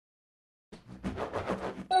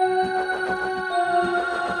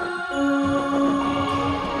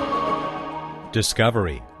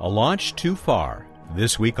Discovery, a launch too far,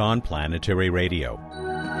 this week on Planetary Radio.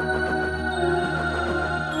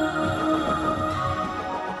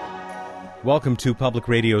 Welcome to Public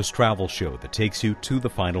Radio's travel show that takes you to the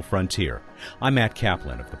final frontier. I'm Matt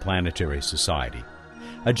Kaplan of the Planetary Society.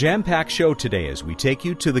 A jam-packed show today as we take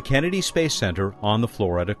you to the Kennedy Space Center on the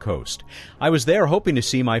Florida coast. I was there hoping to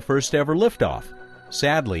see my first ever liftoff.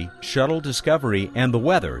 Sadly, Shuttle Discovery and the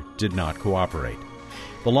weather did not cooperate.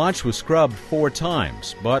 The launch was scrubbed 4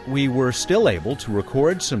 times, but we were still able to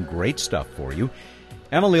record some great stuff for you.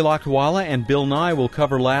 Emily Lakdawalla and Bill Nye will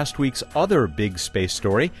cover last week's other big space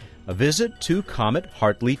story, a visit to Comet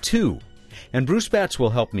Hartley 2. And Bruce Betts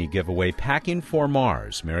will help me give away Packing for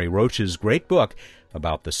Mars, Mary Roach's great book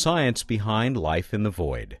about the science behind life in the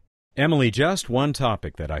void. Emily, just one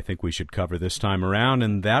topic that I think we should cover this time around,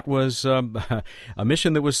 and that was a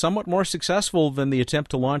mission that was somewhat more successful than the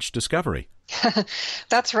attempt to launch Discovery.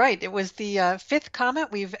 That's right. It was the 5th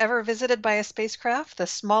comet we've ever visited by a spacecraft, the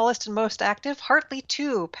smallest and most active. Hartley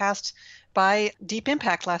 2 passed by Deep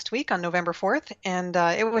Impact last week on November 4th, and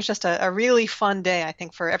it was just a really fun day, I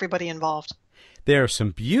think, for everybody involved. There are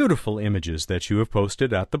some beautiful images that you have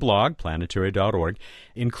posted at the blog, planetary.org,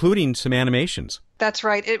 including some animations. That's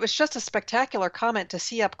right. It was just a spectacular comet to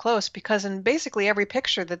see up close because in basically every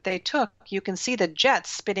picture that they took, you can see the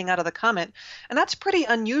jets spitting out of the comet. And that's pretty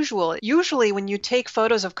unusual. Usually when you take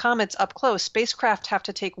photos of comets up close, spacecraft have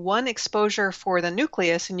to take one exposure for the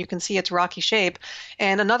nucleus, and you can see its rocky shape,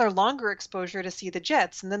 and another longer exposure to see the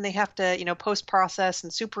jets. And then they have to, post-process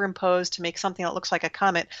and superimpose to make something that looks like a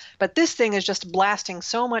comet. But this thing is just blasting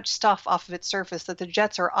so much stuff off of its surface that the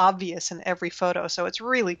jets are obvious in every photo. So it's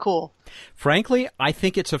really cool. Frankly, I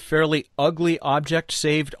think it's a fairly ugly object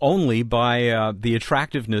saved only by the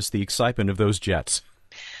attractiveness, the excitement of those jets.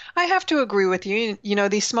 I have to agree with you.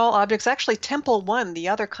 These small objects, actually Tempel 1, the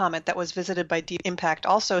other comet that was visited by Deep Impact,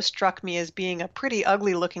 also struck me as being a pretty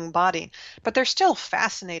ugly-looking body. But they're still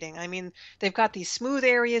fascinating. I mean, they've got these smooth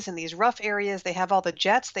areas and these rough areas. They have all the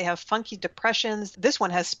jets. They have funky depressions. This one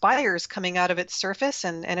has spires coming out of its surface,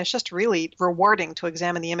 and it's just really rewarding to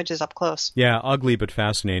examine the images up close. Yeah, ugly but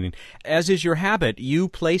fascinating. As is your habit, you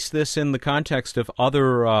place this in the context of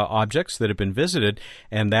other objects that have been visited,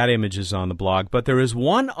 and that image is on the blog. But there is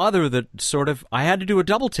one other that I had to do a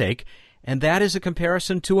double take, and that is a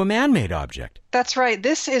comparison to a man-made object. That's right.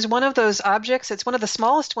 This is one of those objects. It's one of the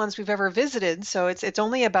smallest ones we've ever visited, so it's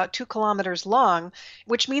only about 2 kilometers long,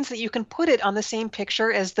 which means that you can put it on the same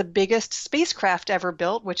picture as the biggest spacecraft ever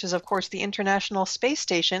built, which is, of course, the International Space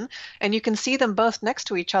Station, and you can see them both next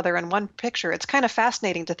to each other in one picture. It's kind of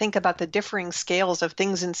fascinating to think about the differing scales of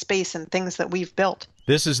things in space and things that we've built.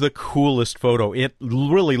 This is the coolest photo. It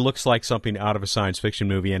really looks like something out of a science fiction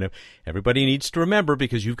movie, and everybody needs to remember,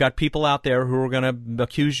 because you've got people out there who are going to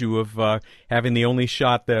accuse you of having the only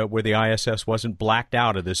shot where the ISS wasn't blacked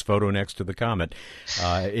out of this photo next to the comet.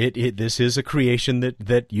 This is a creation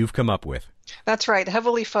that you've come up with. That's right,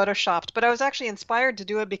 heavily photoshopped. But I was actually inspired to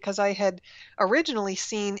do it because I had originally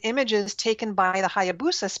seen images taken by the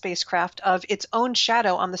Hayabusa spacecraft of its own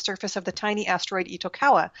shadow on the surface of the tiny asteroid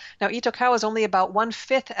Itokawa. Now, Itokawa is only about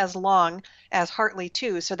 1/5 as long as Hartley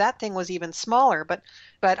 2, so that thing was even smaller.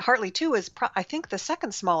 But Hartley 2 is, I think, the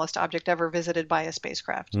second smallest object ever visited by a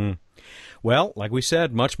spacecraft. Well, like we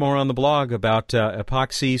said, much more on the blog about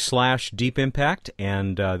epoxy/Deep Impact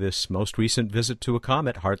and this most recent visit to a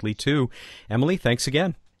comet, Hartley 2. Emily, thanks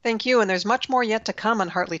again. Thank you, and there's much more yet to come on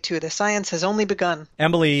Hartley 2. The science has only begun.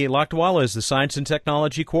 Emily Lakdawalla is the Science and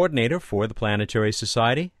Technology Coordinator for the Planetary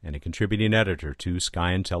Society and a contributing editor to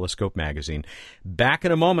Sky and Telescope magazine. Back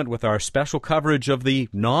in a moment with our special coverage of the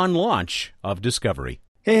non-launch of Discovery.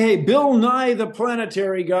 Hey, Bill Nye, the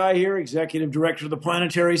planetary guy here, Executive Director of the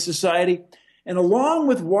Planetary Society. And along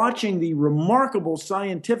with watching the remarkable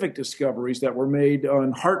scientific discoveries that were made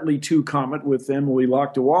on Hartley 2 comet with Emily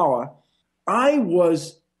Lakdawalla, I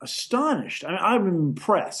was astonished. I'm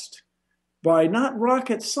impressed by not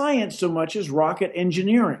rocket science so much as rocket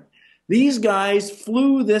engineering. These guys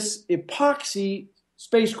flew this epoxy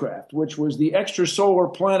spacecraft, which was the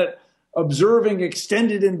extrasolar planet observing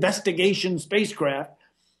extended investigation spacecraft,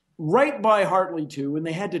 right by Hartley 2, and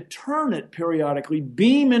they had to turn it periodically,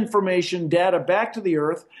 beam information, data back to the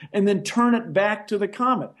Earth, and then turn it back to the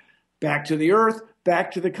comet. Back to the Earth,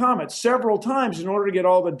 back to the comet, several times in order to get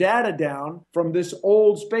all the data down from this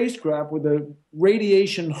old spacecraft with a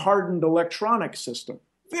radiation-hardened electronic system.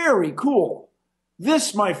 Very cool.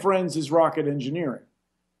 This, my friends, is rocket engineering.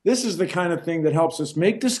 This is the kind of thing that helps us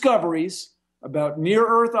make discoveries about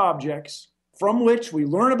near-Earth objects from which we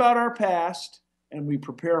learn about our past and we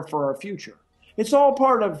prepare for our future. It's all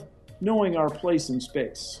part of knowing our place in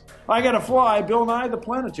space. I gotta fly, Bill Nye, the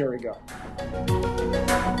planetary guy.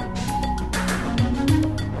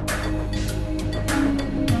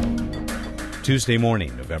 Tuesday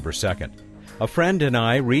morning, November 2nd. A friend and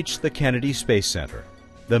I reached the Kennedy Space Center.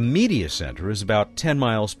 The Media Center is about 10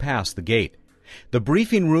 miles past the gate. The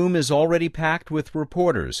briefing room is already packed with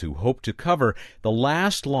reporters who hope to cover the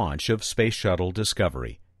last launch of Space Shuttle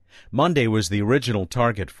Discovery. Monday was the original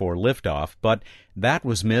target for liftoff, but that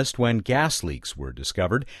was missed when gas leaks were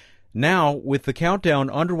discovered. Now, with the countdown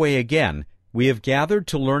underway again, we have gathered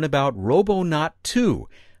to learn about Robonaut 2,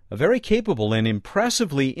 a very capable and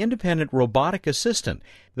impressively independent robotic assistant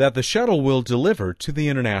that the shuttle will deliver to the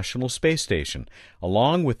International Space Station,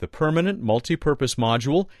 along with the permanent multi-purpose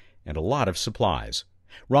module and a lot of supplies.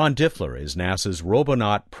 Ron Diffler is NASA's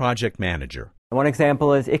Robonaut project manager. One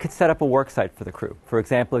example is it could set up a work site for the crew. For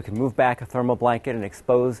example, it could move back a thermal blanket and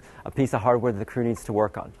expose a piece of hardware that the crew needs to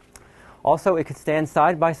work on. Also, it could stand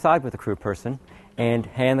side by side with the crew person and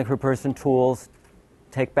hand the crew person tools,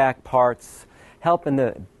 take back parts, help in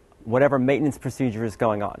the whatever maintenance procedure is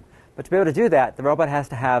going on. But to be able to do that, the robot has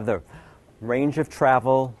to have the range of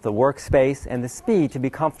travel, the workspace, and the speed to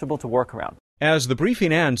be comfortable to work around. As the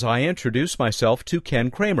briefing ends, I introduce myself to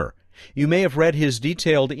Ken Kramer. You may have read his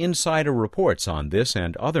detailed insider reports on this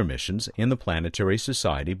and other missions in the Planetary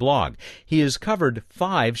Society blog. He has covered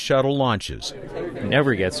 5 shuttle launches. It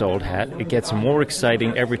never gets old, Hat. It gets more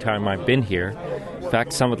exciting every time I've been here. In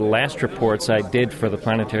fact, some of the last reports I did for the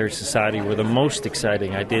Planetary Society were the most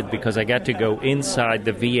exciting I did because I got to go inside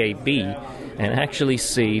the VAB and actually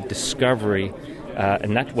see Discovery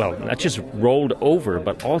and not just rolled over,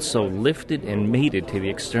 but also lifted and mated to the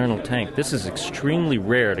external tank. This is extremely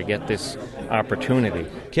rare to get this opportunity.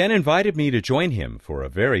 Ken invited me to join him for a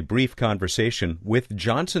very brief conversation with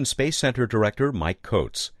Johnson Space Center Director Mike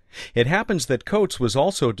Coates. It happens that Coates was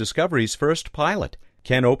also Discovery's first pilot.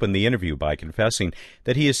 Ken opened the interview by confessing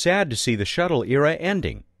that he is sad to see the shuttle era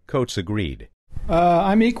ending. Coates agreed.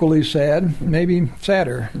 I'm equally sad, maybe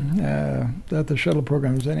sadder, that the shuttle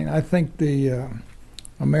program is ending. I think the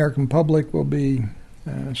American public will be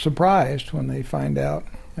surprised when they find out,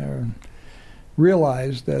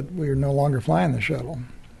 realize that we are no longer flying the shuttle.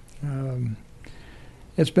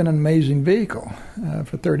 It's been an amazing vehicle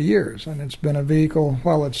for 30 years, and it's been a vehicle,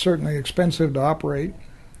 while it's certainly expensive to operate,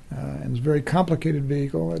 and it's a very complicated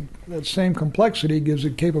vehicle, that same complexity gives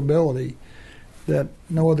it capability that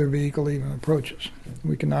no other vehicle even approaches.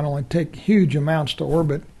 We can not only take huge amounts to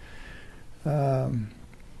orbit,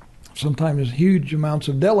 sometimes huge amounts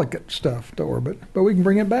of delicate stuff to orbit, but we can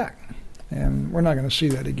bring it back. And we're not going to see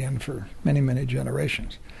that again for many, many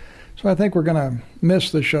generations. So I think we're going to miss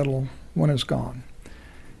the shuttle when it's gone.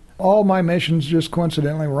 All my missions just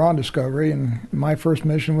coincidentally were on Discovery, and my first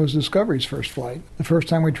mission was Discovery's first flight. The first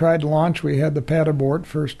time we tried to launch, we had the pad abort,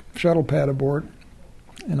 first shuttle pad abort,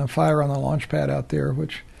 and a fire on the launch pad out there,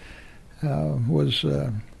 which was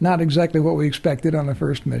not exactly what we expected on the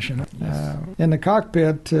first mission. In the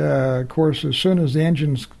cockpit, of course, as soon as the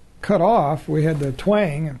engines cut off, we had the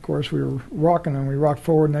twang. Of course, we were rocking and we rocked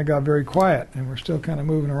forward, and they got very quiet, and we're still kind of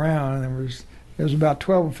moving around. And it was about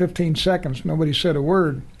 12 or 15 seconds. Nobody said a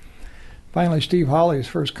word. Finally, Steve Hawley's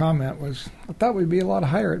first comment was, "I thought we'd be a lot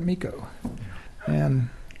higher at MECO." And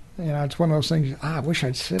it's one of those things, I wish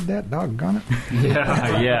I'd said that, doggone it.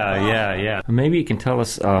 Yeah. Maybe you can tell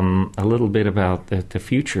us a little bit about the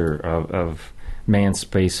future of manned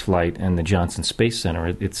space flight and the Johnson Space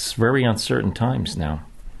Center. It's very uncertain times now.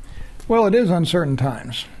 Well, it is uncertain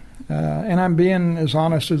times. And I'm being as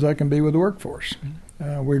honest as I can be with the workforce.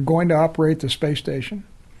 We're going to operate the space station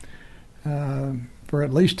for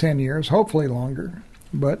at least 10 years, hopefully longer.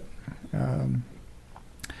 But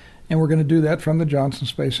and we're going to do that from the Johnson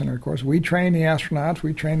Space Center, of course. We train the astronauts.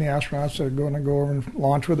 We train the astronauts that are going to go over and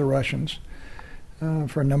launch with the Russians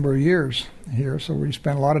for a number of years here. So we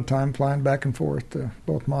spend a lot of time flying back and forth to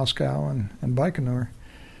both Moscow and Baikonur.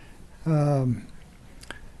 And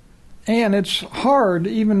it's hard,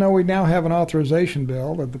 even though we now have an authorization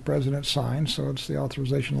bill that the president signed, so it's the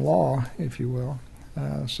authorization law, if you will.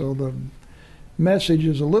 So the message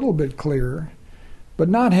is a little bit clearer. But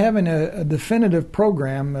not having a definitive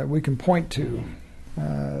program that we can point to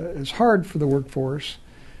is hard for the workforce,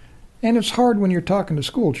 and it's hard when you're talking to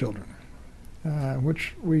school children,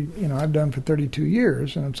 which I've done for 32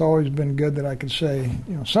 years, and it's always been good that I could say,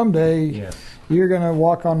 someday you're going to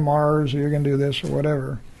walk on Mars, or you're going to do this, or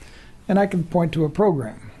whatever, and I can point to a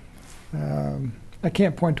program. I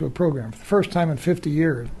can't point to a program. For the first time in 50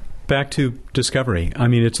 years, back to Discovery. I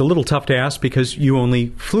mean, it's a little tough to ask because you only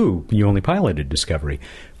piloted Discovery.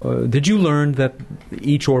 Did you learn that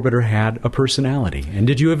each orbiter had a personality? And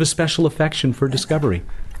did you have a special affection for Discovery?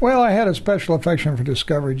 Well, I had a special affection for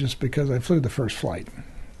Discovery just because I flew the first flight.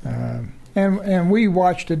 And we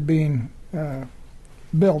watched it being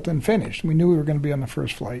built and finished. We knew we were going to be on the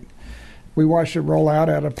first flight. We watched it roll out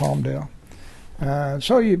of Palmdale.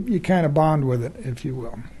 So you kind of bond with it, if you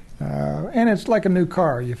will. And it's like a new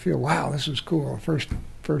car. You feel, wow, this is cool. First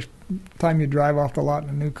time you drive off the lot in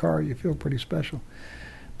a new car, you feel pretty special.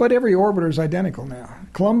 But every orbiter is identical now.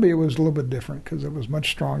 Columbia was a little bit different because it was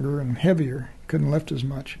much stronger and heavier, couldn't lift as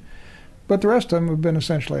much. But the rest of them have been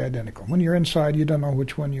essentially identical. When you're inside, you don't know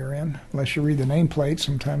which one you're in unless you read the nameplate.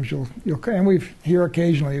 Sometimes you'll and we hear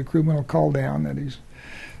occasionally a crewman will call down that he's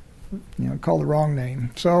called the wrong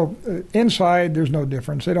name. So inside, there's no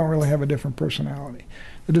difference. They don't really have a different personality.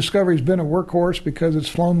 The Discovery's been a workhorse because it's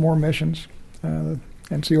flown more missions, and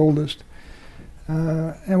it's the oldest.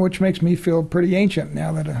 And which makes me feel pretty ancient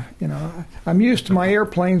now that, I'm used to my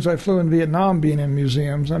airplanes I flew in Vietnam being in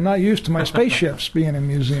museums. I'm not used to my spaceships being in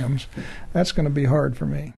museums. That's going to be hard for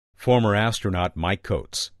me. Former astronaut Mike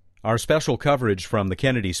Coates. Our special coverage from the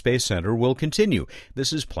Kennedy Space Center will continue.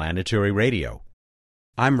 This is Planetary Radio.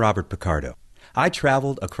 I'm Robert Picardo. I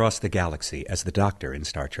traveled across the galaxy as the Doctor in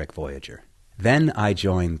Star Trek Voyager. Then I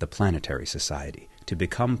joined the Planetary Society to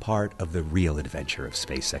become part of the real adventure of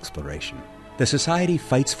space exploration. The Society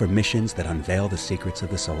fights for missions that unveil the secrets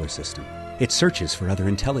of the solar system. It searches for other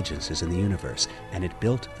intelligences in the universe, and it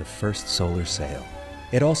built the first solar sail.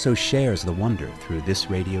 It also shares the wonder through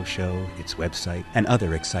this radio show, its website, and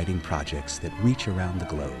other exciting projects that reach around the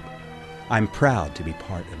globe. I'm proud to be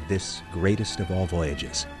part of this greatest of all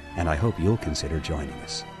voyages, and I hope you'll consider joining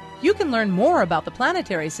us. You can learn more about the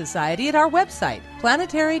Planetary Society at our website,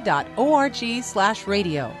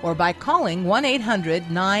 planetary.org/radio, or by calling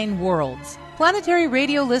 1-800-9-WORLDS. Planetary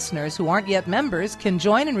Radio listeners who aren't yet members can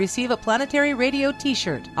join and receive a Planetary Radio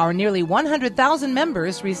t-shirt. Our nearly 100,000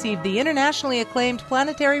 members receive the internationally acclaimed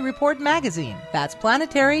Planetary Report magazine. That's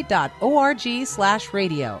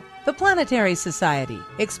planetary.org/radio. The Planetary Society,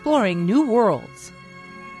 exploring new worlds.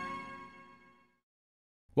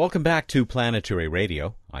 Welcome back to Planetary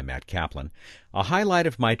Radio. I'm Matt Kaplan. A highlight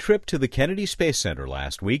of my trip to the Kennedy Space Center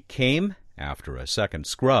last week came, after a second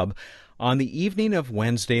scrub, on the evening of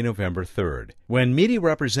Wednesday, November 3rd, when media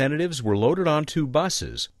representatives were loaded onto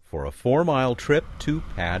buses for a 4-mile trip to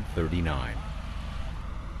Pad 39.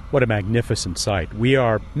 What a magnificent sight. We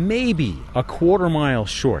are maybe a quarter-mile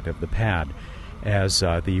short of the pad, as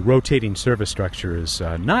the rotating service structure is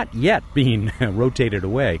not yet being rotated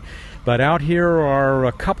away. But out here are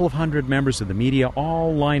a couple of hundred members of the media,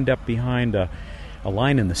 all lined up behind a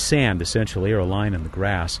line in the sand, essentially, or a line in the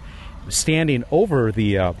grass, standing over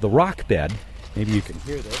the rock bed. Maybe you can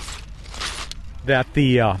hear this. That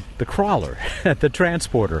the crawler, the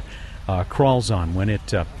transporter, crawls on when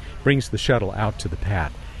it brings the shuttle out to the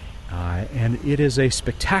pad. And it is a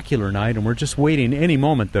spectacular night, and we're just waiting any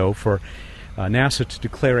moment, though, for NASA to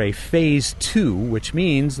declare a Phase 2, which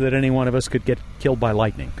means that any one of us could get killed by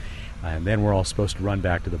lightning. And then we're all supposed to run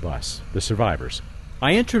back to the bus, the survivors.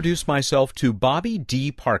 I introduced myself to Bobby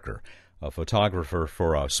D. Parker, a photographer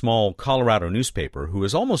for a small Colorado newspaper who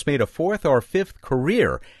has almost made a 4th or 5th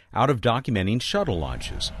career out of documenting shuttle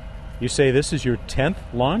launches. You say this is your 10th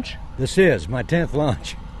launch? This is my 10th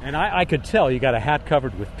launch. And I could tell you got a hat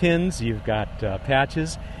covered with pins, you've got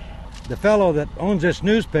patches. The fellow that owns this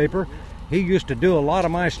newspaper, he used to do a lot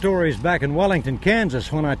of my stories back in Wellington,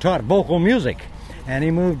 Kansas when I taught vocal music. And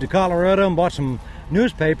he moved to Colorado and bought some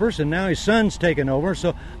newspapers, and now his son's taken over,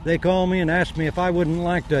 so they called me and asked me if I wouldn't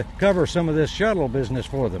like to cover some of this shuttle business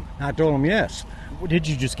for them. I told them yes. Did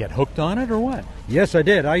you just get hooked on it, or what? Yes, I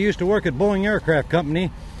did. I used to work at Boeing Aircraft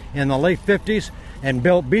Company in the late 50s and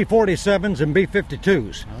built B-47s and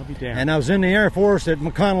B-52s. I'll be damned. And I was in the Air Force at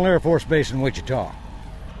McConnell Air Force Base in Wichita.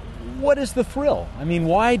 What is the thrill? I mean,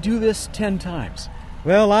 why do this 10 times?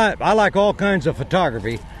 Well, I like all kinds of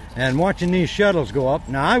photography, and watching these shuttles go up.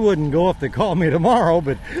 Now, I wouldn't go if they called me tomorrow,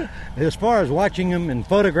 but as far as watching them and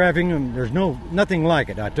photographing them, there's nothing like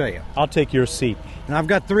it, I tell you. I'll take your seat. And I've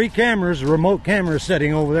got 3 cameras, remote cameras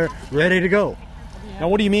sitting over there, ready to go. Now,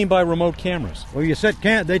 what do you mean by remote cameras? Well,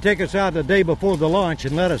 they take us out the day before the launch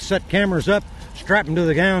and let us set cameras up, strap them to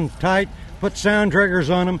the ground tight, put sound triggers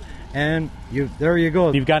on them, and there you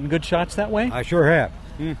go. You've gotten good shots that way? I sure have.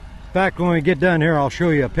 In fact, when we get done here, I'll show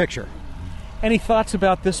you a picture. Any thoughts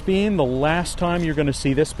about this being the last time you're going to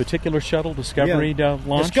see this particular shuttle, Discovery,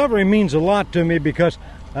 launch? Discovery means a lot to me because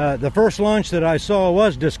The first launch that I saw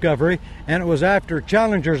was Discovery, and it was after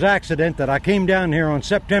Challenger's accident that I came down here on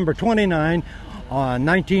September 29 on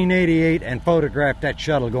 1988 and photographed that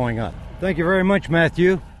shuttle going up. Thank you very much,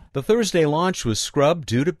 Matthew. The Thursday launch was scrubbed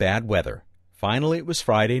due to bad weather. Finally, it was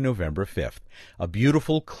Friday, November 5th. A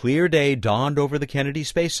beautiful, clear day dawned over the Kennedy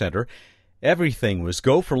Space Center. Everything was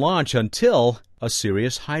go for launch until a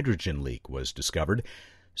serious hydrogen leak was discovered.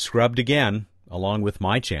 Scrubbed again, along with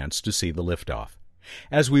my chance to see the liftoff.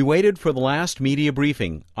 As we waited for the last media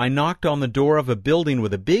briefing, I knocked on the door of a building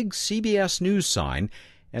with a big CBS News sign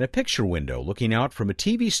and a picture window looking out from a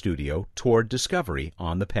TV studio toward Discovery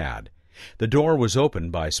on the pad. The door was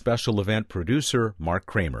opened by special event producer Mark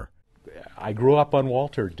Kramer. I grew up on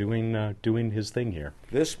Walter doing his thing here.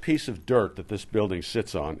 This piece of dirt that this building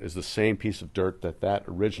sits on is the same piece of dirt that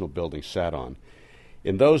original building sat on.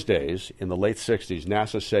 In those days, in the late 60s,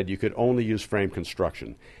 NASA said you could only use frame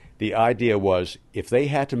construction. The idea was if they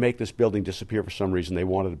had to make this building disappear for some reason, they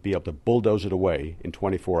wanted to be able to bulldoze it away in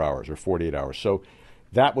 24 hours or 48 hours. So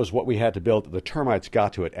that was what we had to build. The termites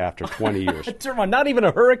got to it after 20 years. Not even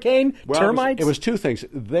a hurricane? Well, termites? It was two things.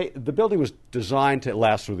 The building was designed to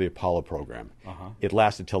last through the Apollo program. It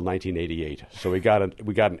lasted till 1988. So we got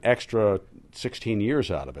an extra 16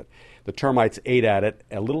 years out of it. The termites ate at it.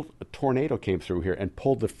 A tornado came through here and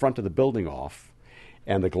pulled the front of the building off,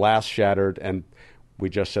 and the glass shattered, and we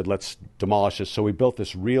just said, let's demolish this. So we built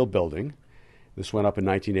this real building. This went up in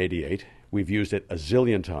 1988. We've used it a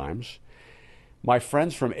zillion times. My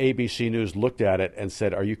friends from ABC News looked at it and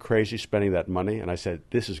said, are you crazy spending that money? And I said,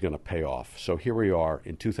 this is going to pay off. So here we are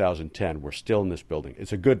in 2010. We're still in this building.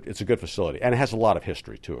 It's a good facility. And it has a lot of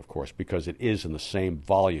history, too, of course, because it is in the same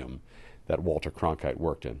volume that Walter Cronkite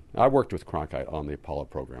worked in. I worked with Cronkite on the Apollo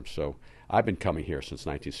program, so I've been coming here since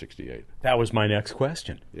 1968. That was my next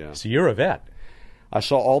question. Yeah. So you're a vet. I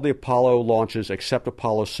saw all the Apollo launches except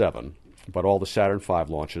Apollo 7, but all the Saturn V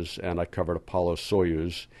launches, and I covered Apollo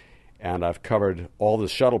Soyuz, and I've covered all the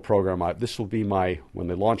shuttle program. When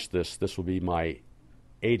they launched this will be my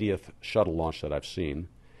 80th shuttle launch that I've seen,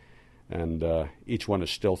 and each one is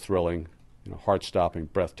still thrilling, heart-stopping,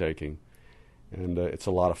 breathtaking, and it's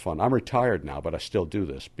a lot of fun. I'm retired now, but I still do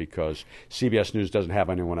this because CBS News doesn't have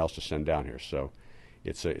anyone else to send down here, so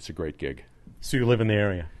it's a great gig. So you live in the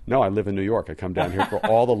area? No, I live in New York. I come down here for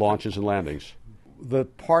all the launches and landings. The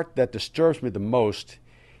part that disturbs me the most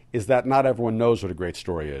is that not everyone knows what a great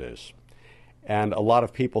story it is. And a lot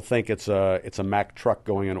of people think it's a Mack truck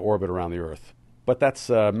going in orbit around the Earth. But that's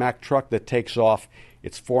a Mack truck that takes off.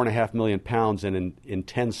 It's 4.5 million pounds, and in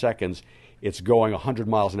 10 seconds, it's going 100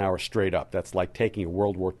 miles an hour straight up. That's like taking a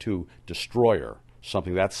World War II destroyer,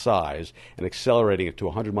 something that size, and accelerating it to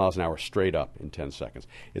 100 miles an hour straight up in 10 seconds.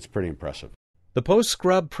 It's pretty impressive. The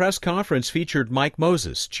post-scrub press conference featured Mike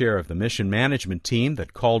Moses, chair of the mission management team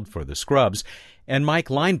that called for the scrubs, and Mike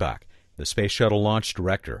Leinbach, the Space Shuttle launch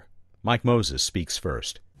director. Mike Moses speaks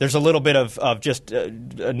first. There's a little bit of just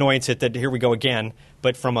annoyance at that here we go again,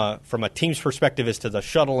 but from a team's perspective as to the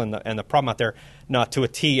shuttle and the problem out there, not to a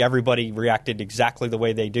T, everybody reacted exactly the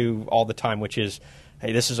way they do all the time, which is,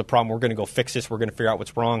 hey, this is a problem, we're going to go fix this, we're going to figure out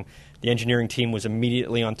what's wrong. The engineering team was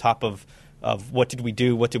immediately on top of what did we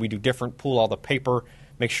do different, pull all the paper,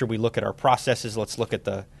 make sure we look at our processes, let's look at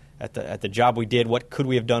the job we did, what could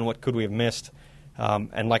we have done, what could we have missed.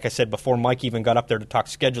 And like I said, before Mike even got up there to talk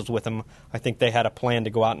schedules with them, I think they had a plan to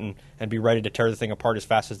go out and be ready to tear the thing apart as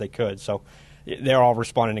fast as they could. So they're all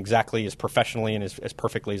responding exactly as professionally and as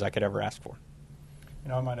perfectly as I could ever ask for.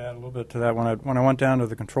 I might add a little bit to that. When I went down to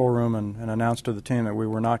the control room and announced to the team that we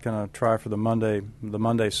were not going to try for the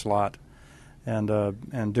Monday slot and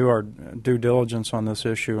do our due diligence on this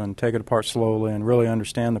issue and take it apart slowly and really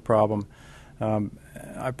understand the problem,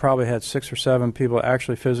 I probably had 6 or 7 people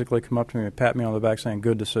actually physically come up to me and pat me on the back saying,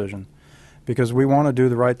 good decision, because we want to do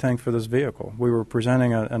the right thing for this vehicle. We were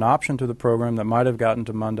presenting an option to the program that might have gotten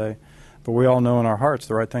to Monday, but we all know in our hearts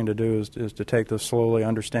the right thing to do is to take this slowly,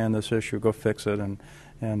 understand this issue, go fix it,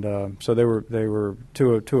 and so they were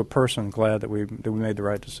to a person glad that we made the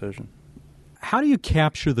right decision. How do you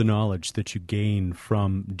capture the knowledge that you gain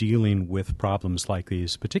from dealing with problems like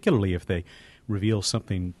these, particularly if they reveal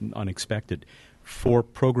something unexpected, for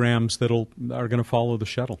programs that are going to follow the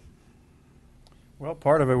shuttle? Well,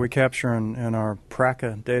 part of it we capture in our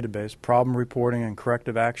PRACA database, Problem Reporting and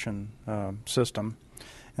Corrective Action system.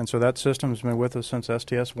 And so that system has been with us since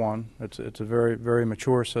STS-1. It's a very, very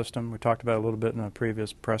mature system. We talked about it a little bit in a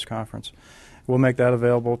previous press conference. We'll make that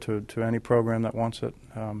available to any program that wants it.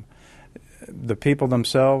 The people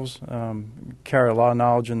themselves carry a lot of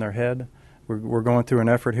knowledge in their head. we're going through an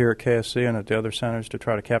effort here at KSC and at the other centers to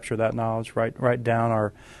try to capture that knowledge, write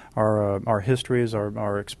down our histories,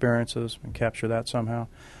 our experiences, and capture that somehow.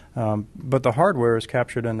 But the hardware is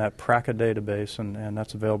captured in that PRACA database, and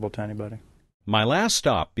that's available to anybody. My last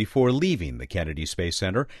stop before leaving the Kennedy Space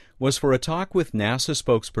Center was for a talk with NASA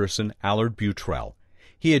spokesperson Allard Butrell.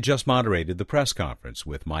 He had just moderated the press conference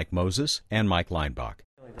with Mike Moses and Mike Leinbach.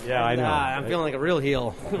 Yeah, I know. I'm feeling like a real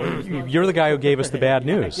heel. You're the guy who gave us the bad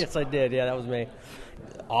news. Yes, I did. Yeah, that was me.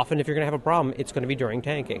 Often, if you're going to have a problem, it's going to be during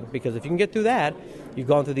tanking, because if you can get through that, you've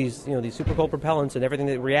gone through these super cold propellants and everything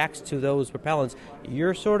that reacts to those propellants.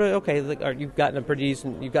 You're sort of okay. You've gotten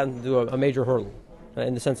through a major hurdle,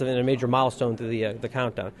 in the sense of a major milestone through the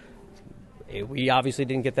countdown. We obviously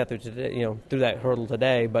didn't get that through today, through that hurdle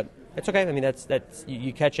today, but it's okay. I mean, that's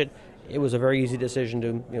you catch it. It was a very easy decision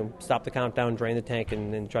to stop the countdown, drain the tank,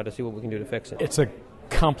 and try to see what we can do to fix it. It's a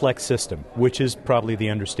complex system, which is probably the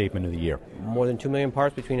understatement of the year. More than 2 million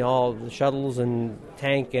parts between all the shuttles and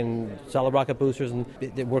tank and solid rocket boosters, and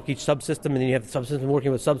they work each subsystem, and then you have the subsystem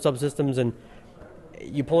working with subsystems, and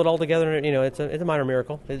you pull it all together, and it's a minor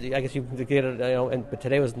miracle. I guess you get it, but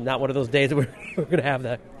today was not one of those days that we're going to have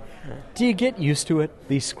that. Do you get used to it,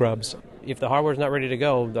 these scrubs? If the hardware's not ready to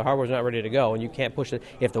go, the hardware's not ready to go, and you can't push it.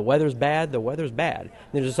 If the weather's bad, the weather's bad.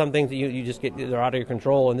 There's just some things that you just get, they're out of your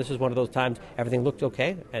control, and this is one of those times everything looked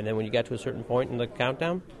okay, and then when you got to a certain point in the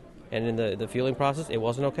countdown and in the fueling process, it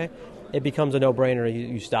wasn't okay. It becomes a no-brainer.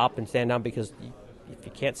 You stop and stand down, because if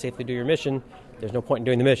you can't safely do your mission, there's no point in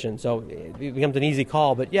doing the mission. So it becomes an easy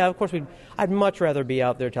call. But yeah, of course, I'd much rather be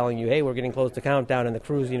out there telling you, hey, we're getting close to countdown, and the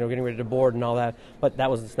crew's getting ready to board and all that. But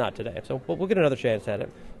it's not today. So we'll get another chance at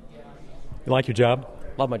it. You like your job?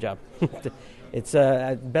 Love my job. It's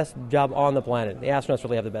the best job on the planet. The astronauts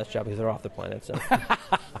really have the best job because they're off the planet. So.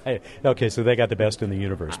 Okay, so they got the best in the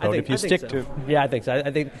universe. But if you stick to... Yeah, I think so. I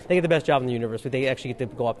think they get the best job in the universe, but they actually get to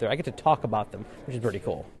go up there. I get to talk about them, which is pretty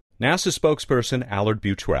cool. NASA spokesperson Allard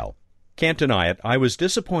Butrell. Can't deny it, I was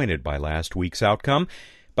disappointed by last week's outcome,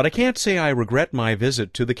 but I can't say I regret my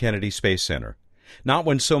visit to the Kennedy Space Center. Not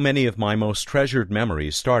when so many of my most treasured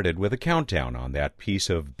memories started with a countdown on that piece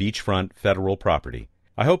of beachfront federal property.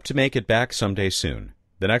 I hope to make it back someday soon.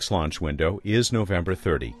 The next launch window is November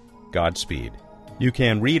 30. Godspeed. You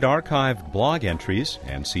can read archived blog entries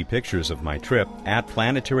and see pictures of my trip at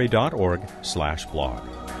planetary.org/blog.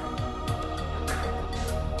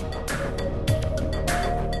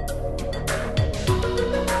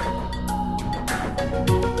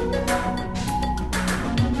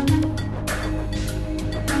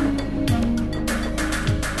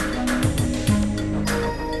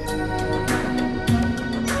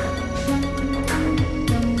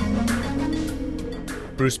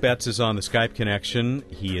 Bruce Betts is on the Skype connection.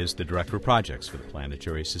 He is the Director of Projects for the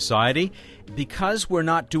Planetary Society. Because we're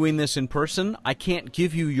not doing this in person, I can't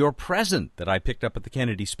give you your present that I picked up at the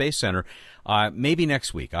Kennedy Space Center. Maybe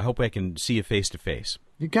next week. I hope I can see you face to face.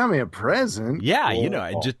 You got me a present? Yeah,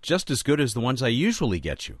 just as good as the ones I usually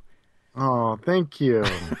get you. Oh, thank you.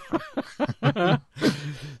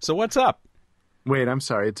 So what's up? Wait, I'm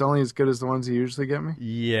sorry. It's only as good as the ones you usually get me?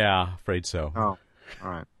 Yeah, afraid so. Oh,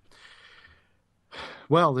 all right.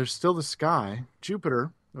 Well, there's still the sky.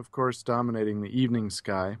 Jupiter, of course, dominating the evening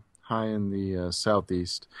sky, high in the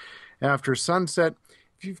southeast. After sunset,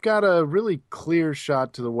 if you've got a really clear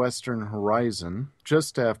shot to the western horizon,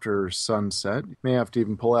 just after sunset, you may have to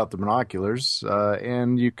even pull out the binoculars,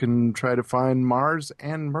 and you can try to find Mars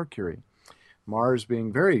and Mercury. Mars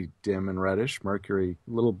being very dim and reddish, Mercury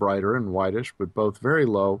a little brighter and whitish, but both very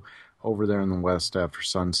low over there in the west after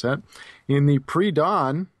sunset. In the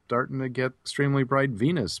pre-dawn, starting to get extremely bright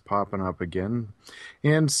Venus popping up again.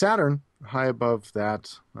 And Saturn, high above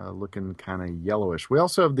that, looking kind of yellowish. We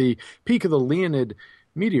also have the peak of the Leonid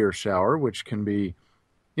meteor shower, which can be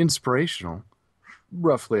inspirational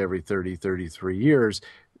roughly every 30, 33 years.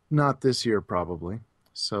 Not this year, probably.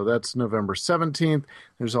 So that's November 17th.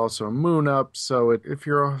 There's also a moon up. So if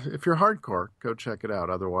you're hardcore, go check it out.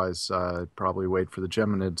 Otherwise, probably wait for the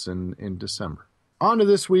Geminids in December. On to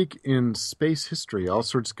this week in space history. All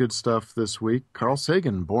sorts of good stuff this week. Carl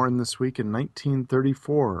Sagan, born this week in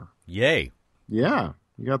 1934. Yay. Yeah,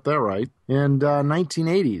 you got that right. And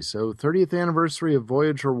 1980, so 30th anniversary of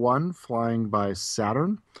Voyager 1 flying by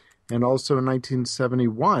Saturn. And also in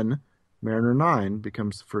 1971, Mariner 9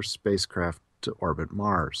 becomes the first spacecraft to orbit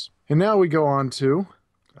Mars. And now we go on to...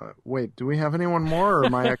 wait, do we have anyone more, or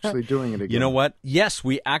am I actually doing it again? You know what? Yes,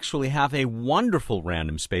 we actually have a wonderful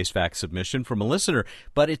random space fact submission from a listener,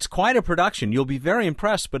 but it's quite a production. You'll be very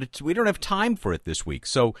impressed, but we don't have time for it this week.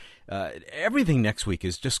 So everything next week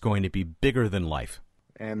is just going to be bigger than life.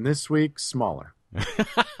 And this week, smaller.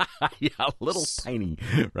 Yeah, a little tiny.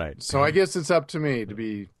 Right. So I guess it's up to me to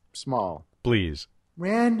be small. Please.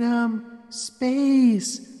 Random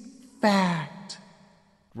space fact.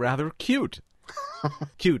 Rather cute.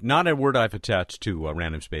 Cute. Not a word I've attached to a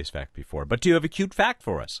random space fact before. But do you have a cute fact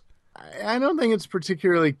for us? I don't think it's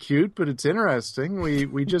particularly cute, but it's interesting.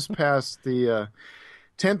 We just passed the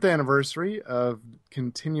 10th anniversary of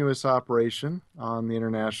continuous operation on the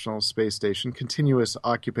International Space Station, continuous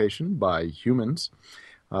occupation by humans.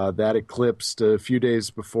 That eclipsed a few days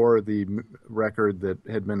before the record that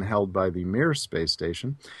had been held by the Mir Space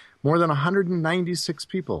Station. More than 196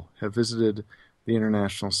 people have visited the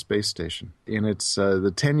International Space Station. In its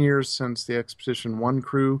the 10 years since the Expedition 1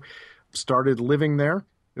 crew started living there.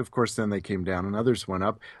 Of course, then they came down and others went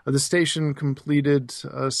up. The station completed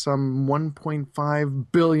some 1.5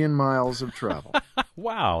 billion miles of travel.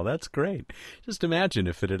 Wow, that's great. Just imagine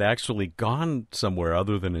if it had actually gone somewhere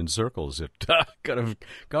other than in circles. It could have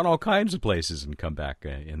gone all kinds of places and come back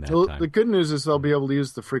in that time. The good news is they'll be able to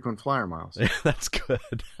use the frequent flyer miles. That's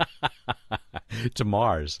good. To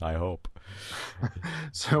Mars, I hope.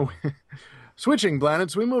 So, switching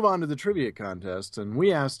planets, we move on to the trivia contest, and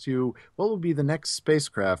we asked you what will be the next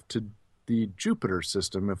spacecraft to the Jupiter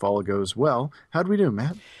system if all goes well. How'd we do,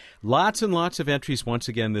 Matt? Lots and lots of entries once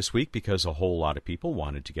again this week because a whole lot of people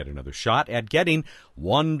wanted to get another shot at getting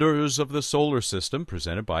Wonders of the Solar System,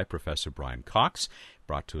 presented by Professor Brian Cox,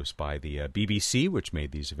 brought to us by the BBC, which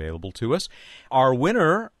made these available to us. Our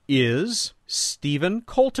winner is Stephen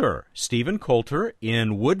Coulter. Stephen Coulter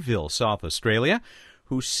in Woodville, South Australia,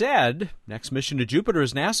 who said next mission to Jupiter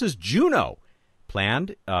is NASA's Juno,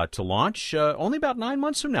 planned to launch only about 9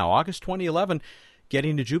 months from now, August 2011,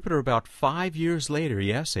 getting to Jupiter about 5 years later.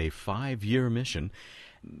 Yes, a 5-year mission.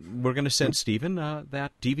 We're going to send Stephen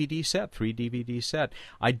that DVD set, 3 DVD set.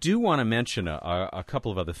 I do want to mention a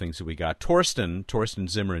couple of other things that we got. Torsten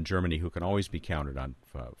Zimmer in Germany, who can always be counted on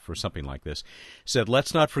for something like this, said,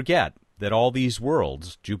 let's not forget that all these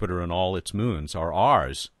worlds, Jupiter and all its moons, are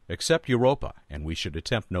ours, except Europa, and we should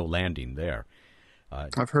attempt no landing there.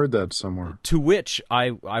 I've heard that somewhere. To which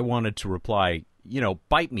I wanted to reply,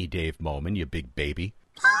 bite me, Dave Moman, you big baby.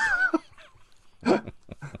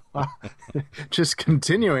 Just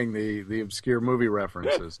continuing the obscure movie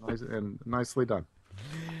references. Nicely done.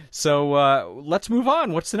 So let's move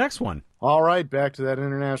on. What's the next one? All right, back to that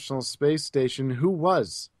International Space Station. Who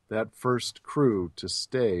was that first crew to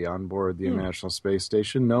stay on board the International Space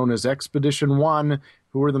Station, known as Expedition 1?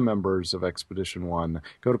 Who were the members of Expedition 1?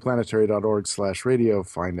 Go to planetary.org/radio,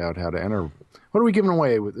 find out how to enter. What are we giving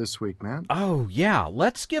away this week, Matt? Oh, yeah.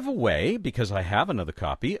 Let's give away, because I have another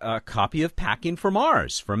copy, a copy of Packing for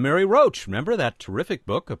Mars from Mary Roach. Remember that terrific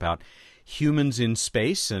book about humans in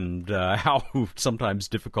space and how sometimes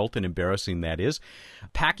difficult and embarrassing that is?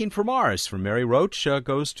 Packing for Mars from Mary Roach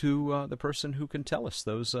goes to the person who can tell us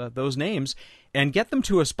those names and get them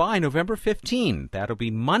to us by November 15. That'll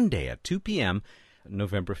be Monday at 2 p.m.,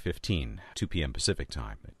 November 15, 2 p.m. Pacific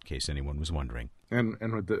time, in case anyone was wondering. And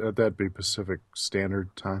would that be Pacific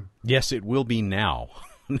Standard Time? Yes, it will be now.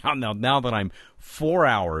 Now that I'm 4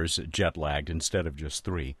 hours jet lagged instead of just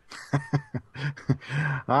 3.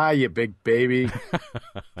 You big baby.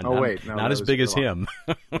 Not as big as him.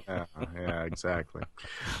 Yeah, exactly.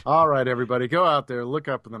 All right, everybody, go out there, look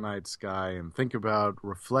up in the night sky, and think about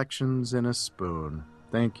reflections in a spoon.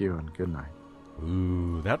 Thank you, and good night.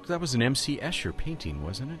 Ooh, that was an M.C. Escher painting,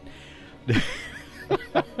 wasn't it?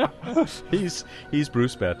 He's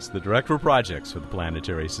Bruce Betts, the Director of Projects for the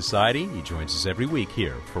Planetary Society. He joins us every week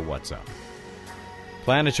here for What's Up.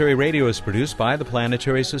 Planetary Radio is produced by the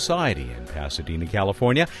Planetary Society in Pasadena,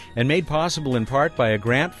 California, and made possible in part by a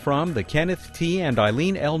grant from the Kenneth T. and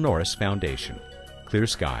Eileen L. Norris Foundation. Clear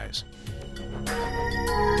skies.